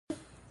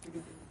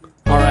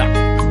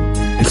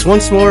is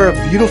once more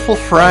a beautiful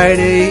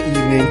Friday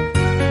evening.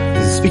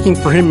 This is Speaking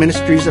for Him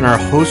Ministries and our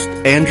host,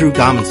 Andrew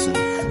Gominson.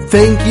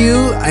 Thank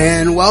you,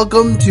 and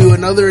welcome to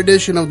another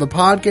edition of the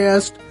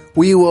podcast.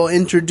 We will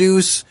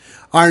introduce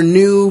our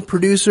new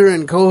producer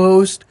and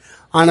co-host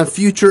on a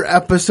future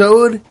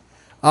episode.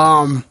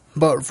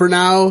 But for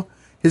now,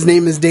 his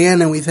name is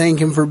Dan, and we thank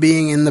him for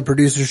being in the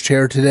producer's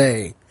chair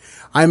today.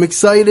 I'm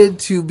excited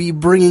to be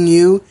bringing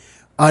you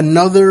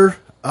another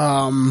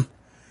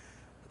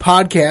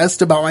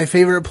podcast about my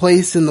favorite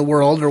place in the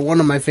world, or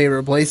one of my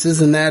favorite places,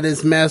 and that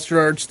is Master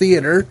Arts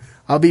Theater.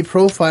 I'll be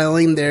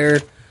profiling their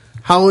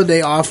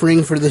holiday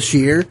offering for this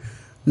year,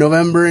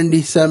 November and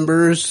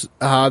December's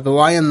The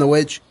Lion, the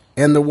Witch,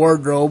 and the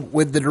Wardrobe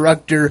with the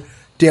director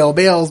Dale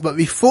Bales. But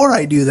before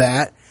I do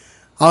that,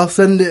 I'll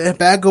send it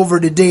back over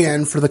to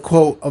Dan for the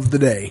quote of the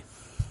day.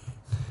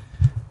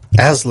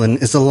 Aslan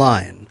is a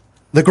lion,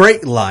 the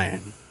great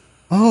lion.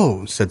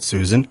 Oh, said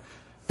Susan,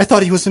 I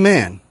thought he was a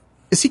man.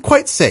 Is he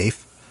quite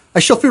safe? I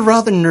shall feel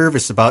rather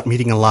nervous about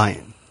meeting a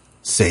lion.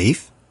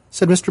 Safe?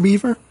 Said Mr.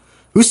 Beaver.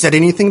 Who said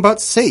anything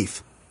about safe?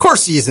 Of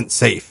course he isn't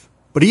safe,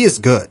 but he is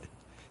good.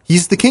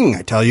 He's the king,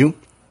 I tell you.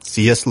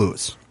 C.S.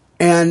 Lewis.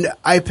 And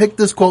I picked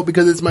this quote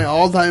because it's my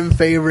all-time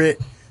favorite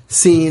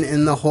scene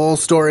in the whole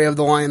story of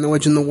The Lion, the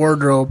Witch, and the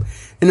Wardrobe.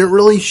 And it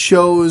really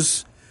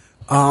shows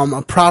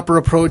a proper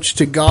approach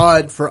to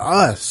God for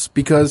us.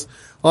 Because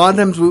a lot of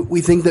times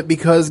we think that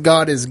because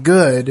God is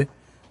good,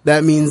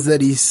 that means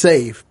that he's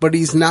safe, but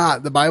he's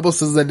not. The Bible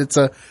says that it's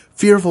a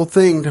fearful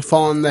thing to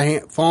fall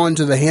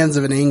into the hands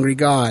of an angry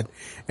God.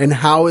 And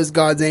how is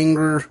God's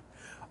anger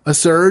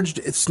assuaged?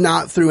 It's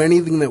not through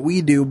anything that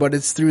we do, but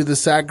it's through the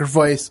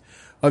sacrifice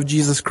of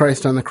Jesus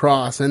Christ on the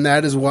cross. And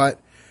that is what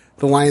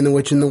The Lion, the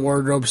Witch, and the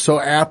Wardrobe so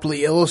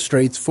aptly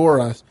illustrates for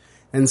us.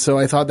 And so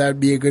I thought that would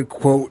be a good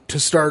quote to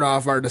start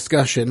off our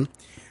discussion.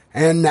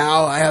 And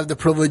now I have the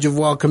privilege of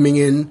welcoming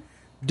in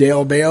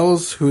Dale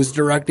Bales, who is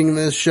directing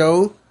this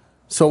show.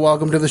 So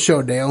welcome to the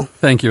show, Dale.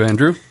 Thank you,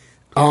 Andrew.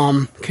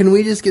 Can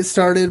we just get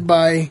started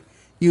by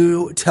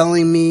you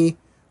telling me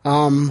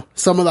some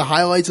of the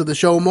highlights of the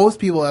show? Most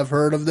people have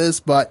heard of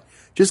this, but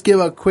just give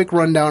a quick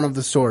rundown of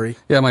the story.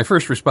 Yeah, my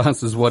first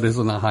response is, what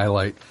isn't a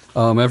highlight?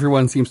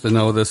 Everyone seems to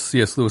know this.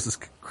 C.S. Lewis has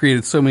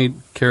created so many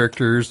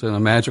characters in a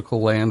magical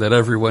land that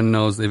everyone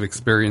knows they've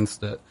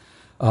experienced it.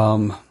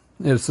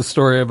 It's a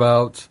story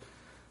about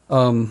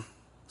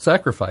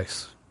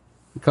sacrifice.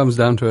 It comes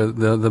down to it.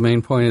 The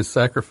main point is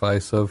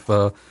sacrifice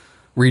of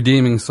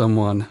redeeming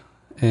someone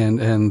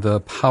and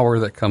the power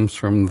that comes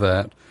from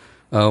that.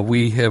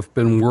 We have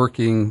been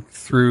working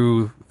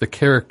through the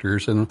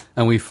characters, and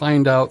we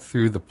find out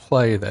through the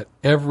play that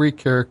every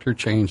character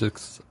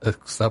changes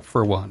except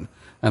for one,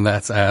 and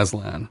that's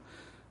Aslan.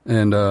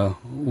 And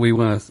we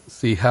want to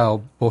see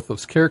how both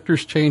those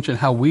characters change and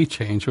how we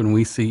change when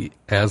we see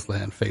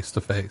Aslan face to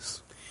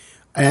face.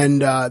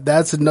 And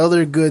that's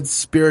another good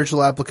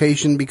spiritual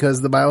application,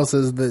 because the Bible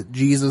says that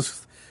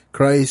Jesus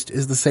Christ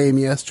is the same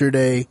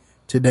yesterday,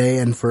 today,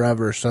 and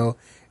forever. So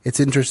it's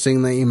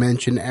interesting that you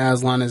mentioned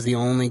Aslan as the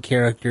only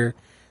character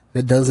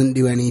that doesn't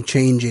do any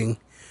changing.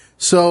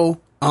 So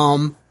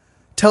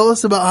tell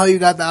us about how you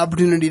got the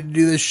opportunity to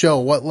do this show.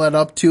 What led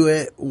up to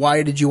it?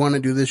 Why did you want to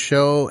do this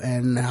show?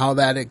 And how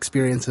that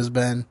experience has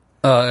been?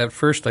 At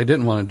first, I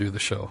didn't want to do the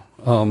show.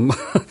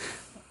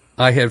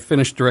 I had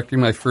finished directing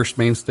my first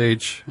main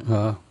stage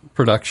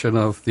production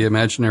of The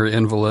Imaginary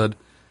Invalid.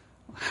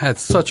 Had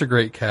such a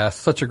great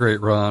cast, such a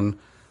great run.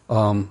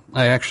 I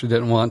actually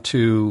didn't want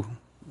to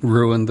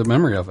ruin the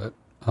memory of it.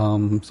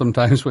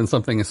 Sometimes when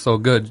something is so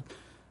good,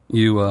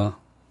 you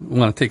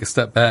want to take a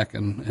step back,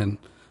 and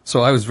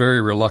so I was very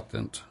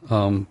reluctant.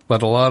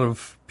 But a lot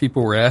of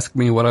people were asking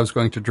me what I was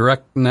going to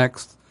direct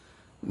next.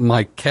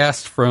 My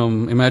cast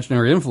from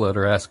Imaginary Invalid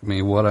are asking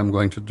me what I'm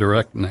going to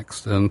direct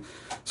next. And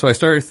so I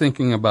started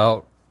thinking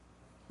about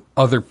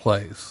other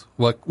plays,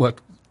 what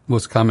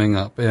was coming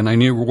up. And I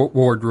knew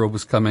Wardrobe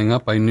was coming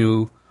up. I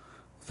knew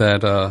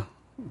that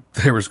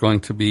there was going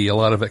to be a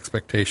lot of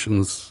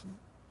expectations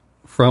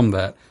from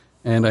that.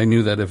 And I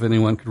knew that if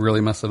anyone could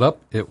really mess it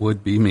up, it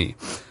would be me.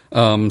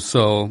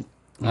 So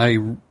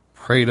I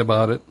prayed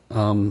about it,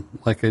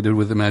 like I did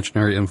with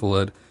Imaginary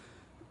Invalid,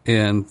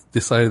 and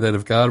decided that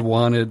if God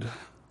wanted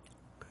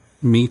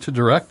me to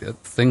direct it,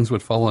 things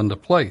would fall into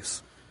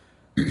place.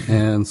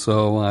 And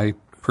so I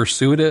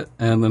pursued it,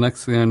 and the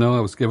next thing I know, I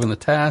was given the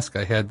task.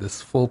 I had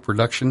this full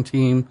production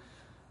team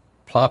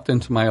plopped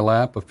into my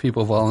lap of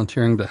people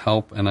volunteering to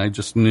help, and I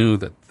just knew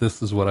that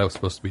this is what I was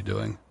supposed to be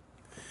doing.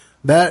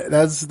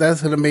 That's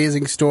an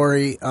amazing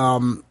story.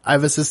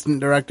 I've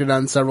assistant directed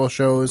on several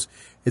shows.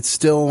 It's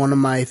still one of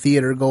my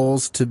theater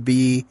goals to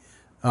be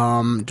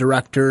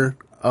director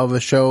of a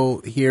show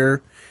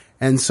here.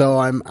 And so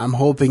I'm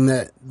hoping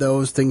that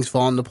those things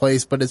fall into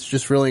place, but it's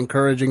just really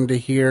encouraging to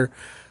hear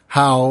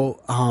how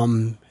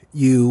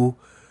you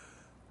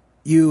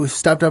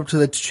stepped up to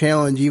the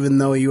challenge even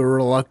though you were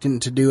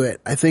reluctant to do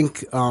it. I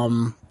think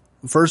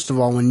first of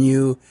all, when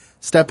you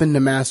step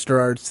into Master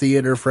Arts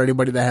Theater, for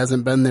anybody that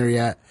hasn't been there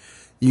yet,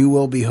 you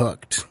will be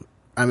hooked.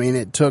 I mean,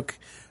 it took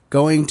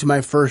going to my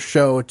first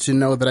show to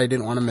know that I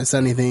didn't want to miss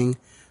anything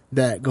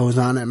that goes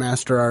on at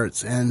Master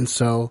Arts. And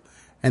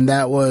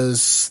that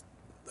was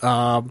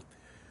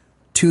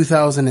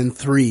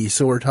 2003.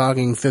 So we're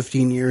talking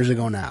 15 years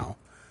ago now,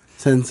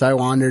 since I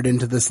wandered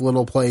into this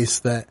little place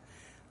that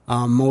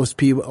a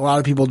lot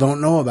of people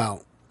don't know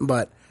about.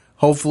 But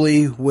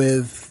hopefully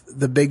with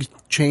the big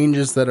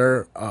changes that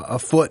are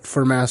afoot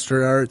for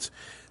Master Arts,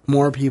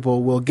 more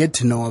people will get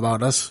to know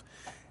about us.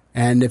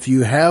 And if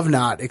you have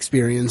not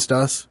experienced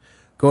us,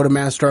 go to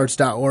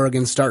masterarts.org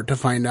and start to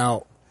find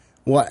out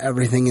what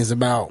everything is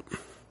about.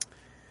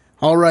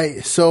 All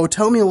right, so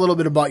tell me a little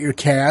bit about your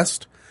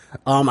cast.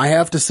 I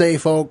have to say,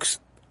 folks,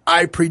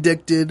 I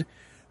predicted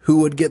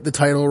who would get the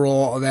title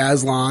role of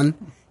Aslan.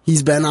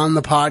 He's been on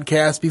the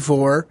podcast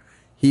before.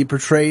 He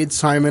portrayed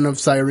Simon of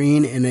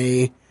Cyrene in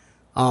a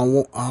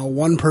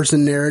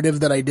one-person narrative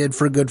that I did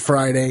for Good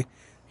Friday.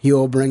 He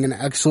will bring an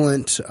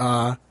excellent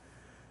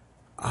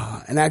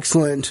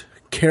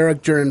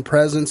character and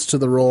presence to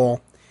the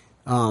role.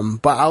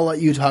 But I'll let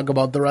you talk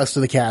about the rest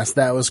of the cast.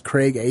 That was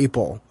Craig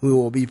Apel, who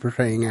will be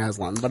portraying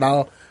Aslan. But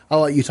I'll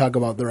let you talk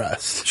about the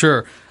rest.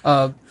 Sure.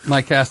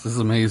 My cast is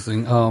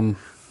amazing.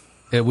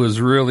 It was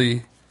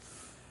really...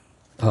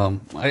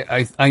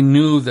 I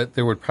knew that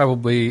there would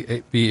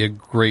probably be a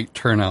great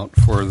turnout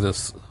for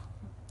this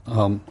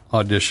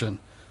audition.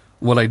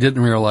 What I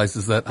didn't realize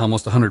is that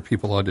almost 100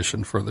 people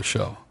auditioned for the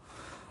show.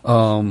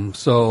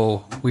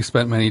 So we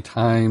spent many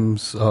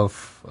times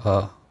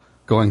of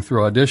going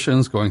through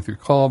auditions, going through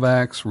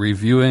callbacks,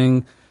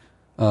 reviewing,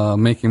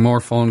 making more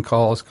phone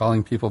calls,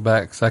 calling people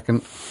back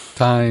second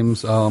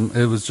times.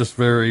 It was just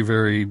very,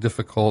 very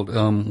difficult.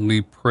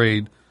 We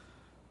prayed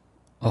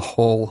a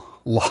whole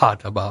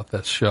lot about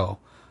this show,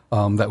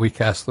 that we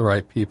cast the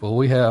right people.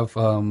 We have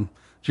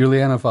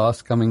Juliana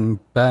Voss coming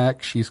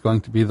back. She's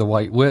going to be the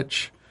White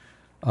Witch.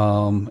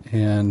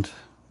 And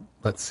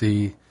let's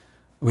see,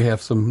 we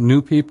have some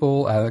new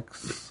people.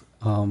 Alex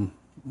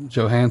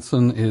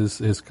Johansson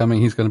is coming.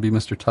 He's going to be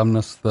Mr.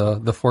 Tumnus.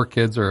 The four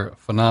kids are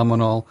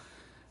phenomenal.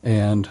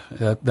 And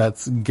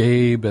that's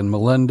Gabe and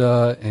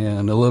Melinda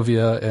and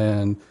Olivia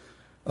and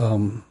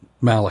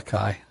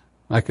Malachi.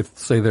 I could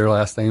say their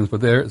last names,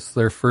 but it's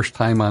their first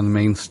time on the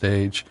main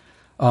stage.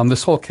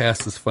 This whole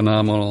cast is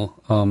phenomenal.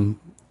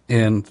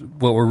 And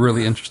what we're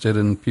really interested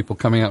in people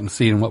coming out and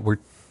seeing, what we're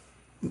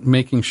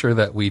making sure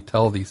that we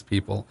tell these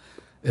people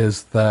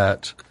is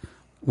that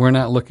we're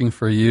not looking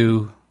for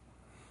you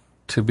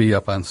to be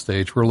up on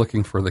stage. We're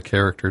looking for the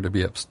character to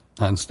be up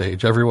on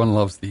stage. Everyone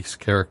loves these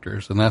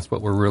characters, and that's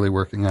what we're really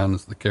working on,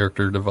 is the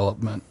character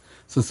development,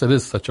 since it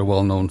is such a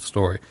well-known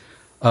story.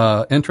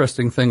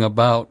 Interesting thing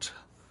about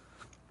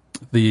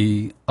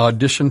the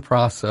audition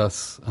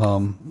process,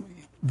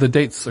 the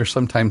dates are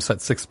sometimes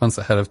set 6 months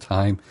ahead of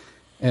time,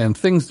 and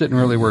things didn't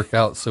really work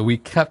out, so we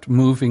kept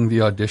moving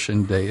the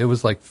audition day. It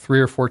was like 3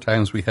 or 4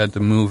 times we had to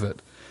move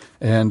it.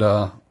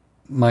 And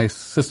my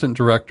assistant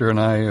director and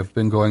I have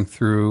been going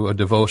through a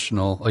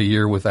devotional, A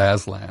Year with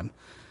Aslan.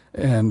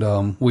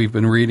 And we've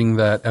been reading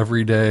that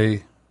every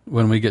day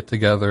when we get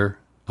together,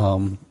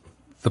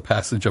 the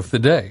passage of the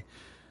day.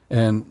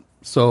 And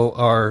so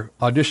our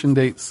audition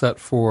date set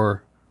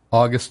for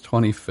August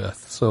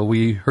 25th. So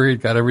we hurried,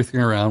 got everything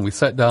around. We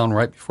sat down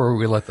right before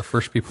we let the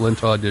first people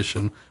into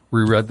audition.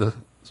 We read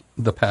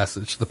the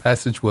passage. The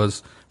passage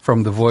was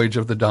from The Voyage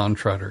of the Dawn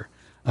Treader.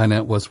 And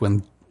it was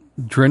when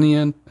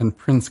Drinian and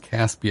Prince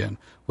Caspian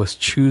was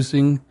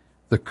choosing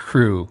the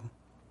crew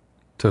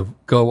to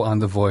go on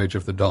the voyage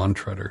of the Dawn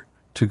Treader,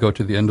 to go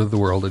to the end of the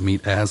world and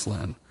meet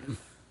Aslan.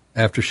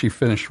 After she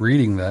finished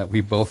reading that, we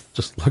both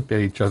just looked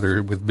at each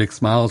other with big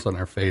smiles on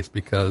our face,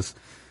 because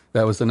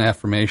that was an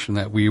affirmation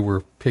that we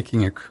were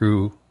picking a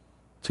crew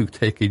to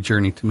take a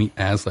journey to meet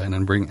Aslan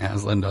and bring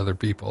Aslan to other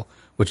people,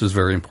 which is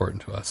very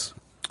important to us.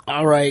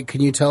 All right.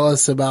 Can you tell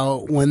us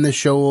about when the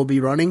show will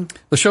be running?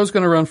 The show's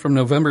going to run from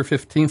November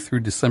 15th through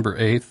December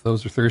 8th.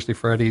 Those are Thursday,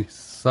 Friday,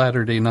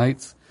 Saturday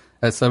nights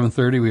at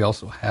 7:30. We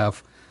also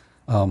have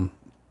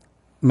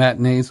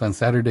matinees on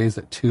Saturdays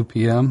at 2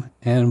 p.m.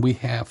 And we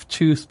have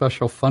 2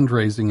 special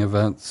fundraising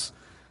events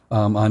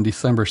on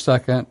December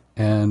 2nd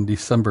and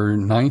December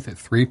 9th at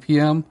 3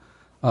 p.m.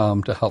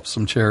 To help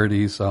some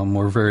charities.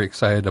 We're very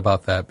excited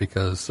about that,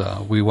 because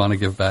we want to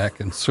give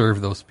back and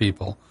serve those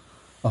people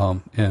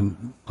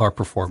in our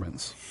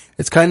performance.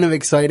 It's kind of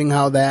exciting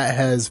how that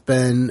has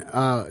been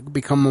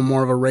become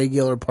more of a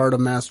regular part of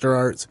Master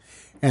Arts,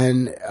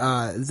 and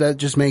that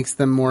just makes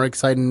them more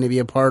exciting to be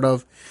a part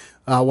of.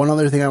 One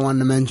other thing I wanted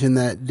to mention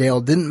that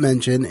Dale didn't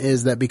mention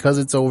is that because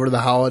it's over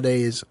the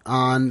holidays,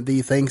 on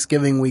the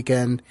Thanksgiving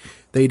weekend,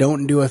 they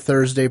don't do a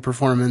Thursday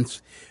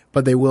performance,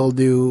 but they will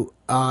do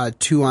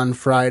 2 on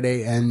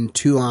Friday and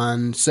 2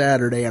 on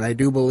Saturday. And I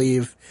do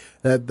believe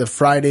that the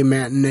Friday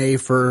matinee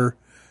for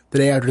the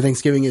day after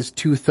Thanksgiving is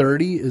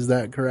 2:30. Is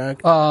that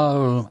correct?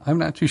 I'm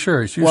not too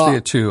sure. It's usually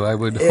at 2. I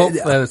would hope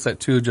that it's at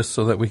 2, just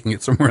so that we can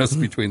get some rest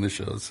between the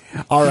shows.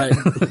 All right.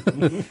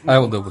 I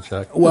will double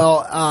check.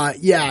 Well,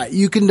 yeah,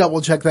 you can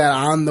double check that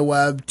on the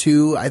web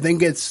too. I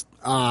think it's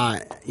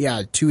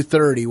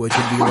 2:30, which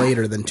would be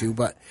later than 2,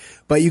 but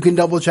you can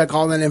double check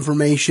all that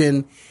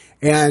information.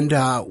 And,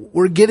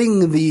 we're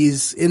getting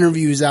these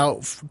interviews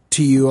out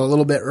to you a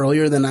little bit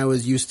earlier than I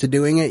was used to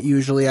doing it.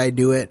 Usually I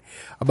do it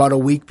about a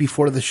week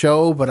before the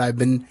show, but I've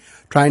been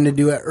trying to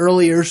do it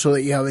earlier so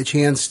that you have a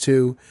chance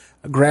to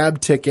grab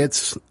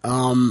tickets,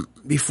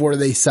 before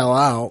they sell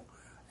out.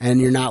 And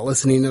you're not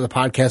listening to the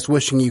podcast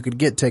wishing you could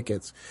get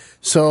tickets.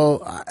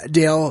 So,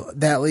 Dale,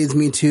 that leads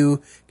me to,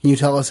 can you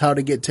tell us how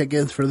to get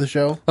tickets for the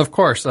show? Of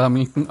course.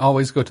 You can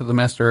always go to the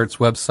Master Arts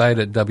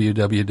website at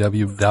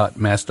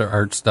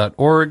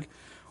www.masterarts.org,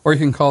 or you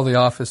can call the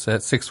office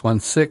at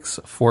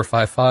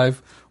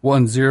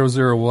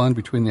 616-455-1001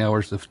 between the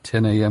hours of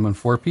 10 a.m. and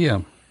 4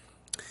 p.m.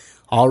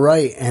 All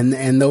right,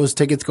 and those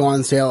tickets go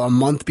on sale a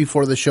month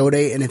before the show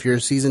date, and if you're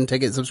a season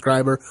ticket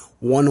subscriber,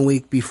 1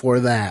 week before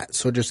that.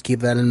 So just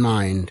keep that in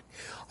mind.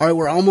 All right,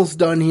 we're almost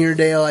done here,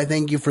 Dale. I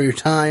thank you for your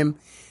time,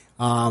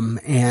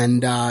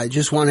 and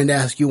just wanted to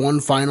ask you one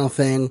final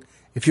thing.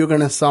 If you're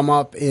going to sum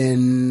up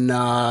in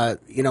a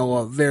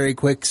very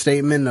quick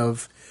statement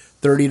of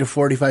 30 to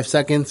 45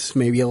 seconds,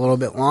 maybe a little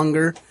bit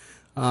longer,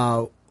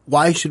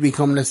 why should we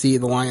come to see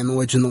The Lion, the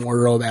Witch, and the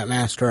Wardrobe at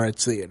Master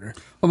Arts Theater?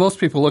 Well, most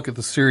people look at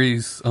the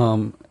series,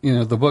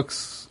 the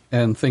books,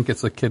 and think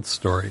it's a kid's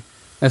story.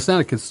 And it's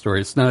not a kid's story.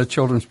 It's not a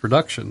children's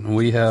production.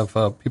 We have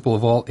people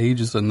of all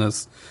ages in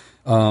this.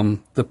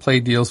 The play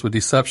deals with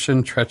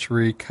deception,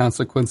 treachery,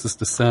 consequences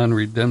to sin,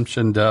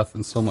 redemption, death,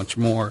 and so much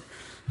more.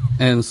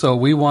 And so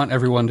we want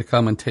everyone to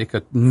come and take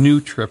a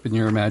new trip in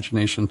your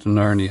imagination to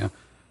Narnia.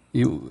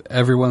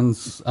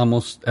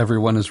 Almost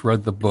everyone has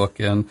read the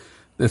book, and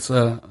it's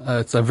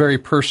a very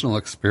personal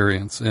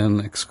experience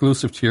and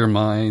exclusive to your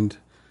mind.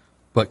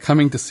 But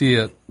coming to see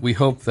it, we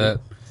hope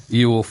that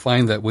you will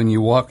find that when you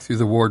walk through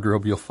the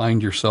wardrobe, you'll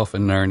find yourself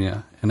in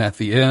Narnia. And at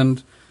the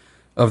end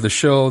of the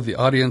show, the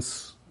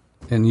audience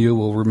and you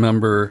will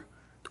remember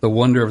the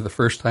wonder of the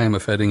first time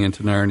of heading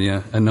into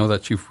Narnia and know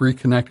that you've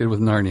reconnected with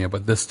Narnia,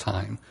 but this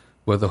time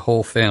with a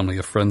whole family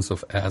of friends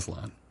of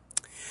Aslan.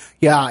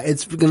 Yeah,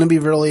 it's going to be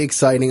really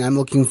exciting. I'm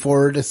looking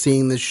forward to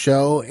seeing this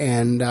show,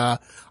 and I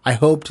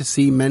hope to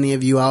see many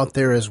of you out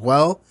there as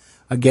well.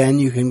 Again,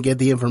 you can get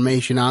the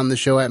information on the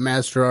show at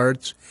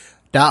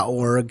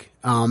masterarts.org,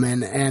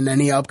 and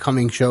any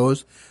upcoming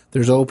shows.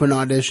 There's open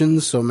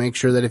auditions, so make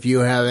sure that if you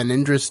have an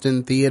interest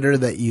in theater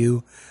that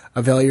you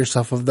avail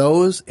yourself of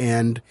those.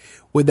 And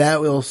with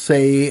that, we'll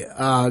say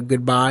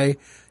goodbye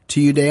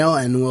to you, Dale,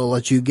 and we'll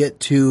let you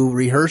get to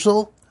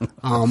rehearsal.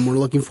 We're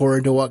looking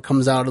forward to what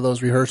comes out of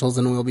those rehearsals,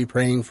 and we'll be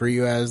praying for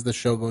you as the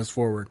show goes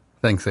forward.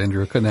 Thanks,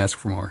 Andrew. Couldn't ask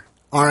for more.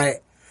 All right.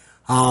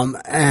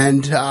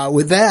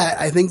 With that,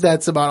 I think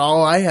that's about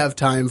all I have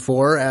time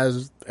for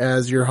as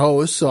your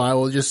host. So I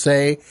will just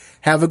say,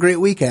 have a great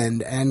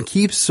weekend and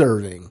keep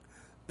serving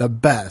the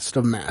best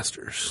of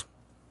masters.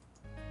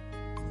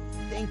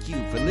 Thank you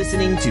for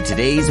listening to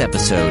today's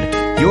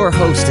episode. Your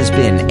host has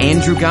been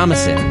Andrew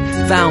Gomison,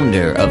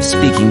 founder of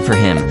Speaking for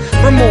Him.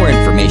 For more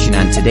information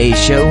on today's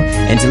show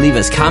and to leave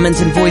us comments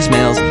and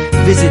voicemails,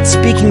 visit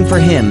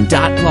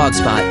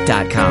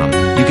speakingforhim.blogspot.com.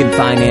 You can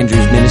find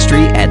Andrew's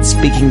ministry at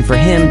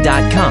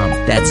speakingforhim.com.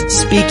 That's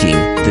speaking,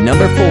 the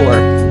number 4,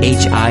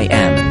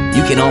 HIM.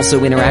 You can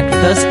also interact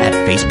with us at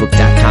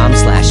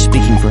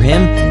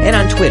facebook.com/speakingforhim and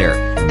on Twitter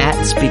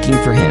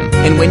 @SpeakingForHim.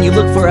 And when you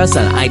look for us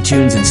on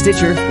iTunes and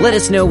Stitcher, let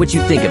us know what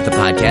you think of the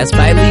podcast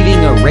by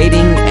leaving a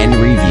rating and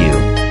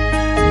review.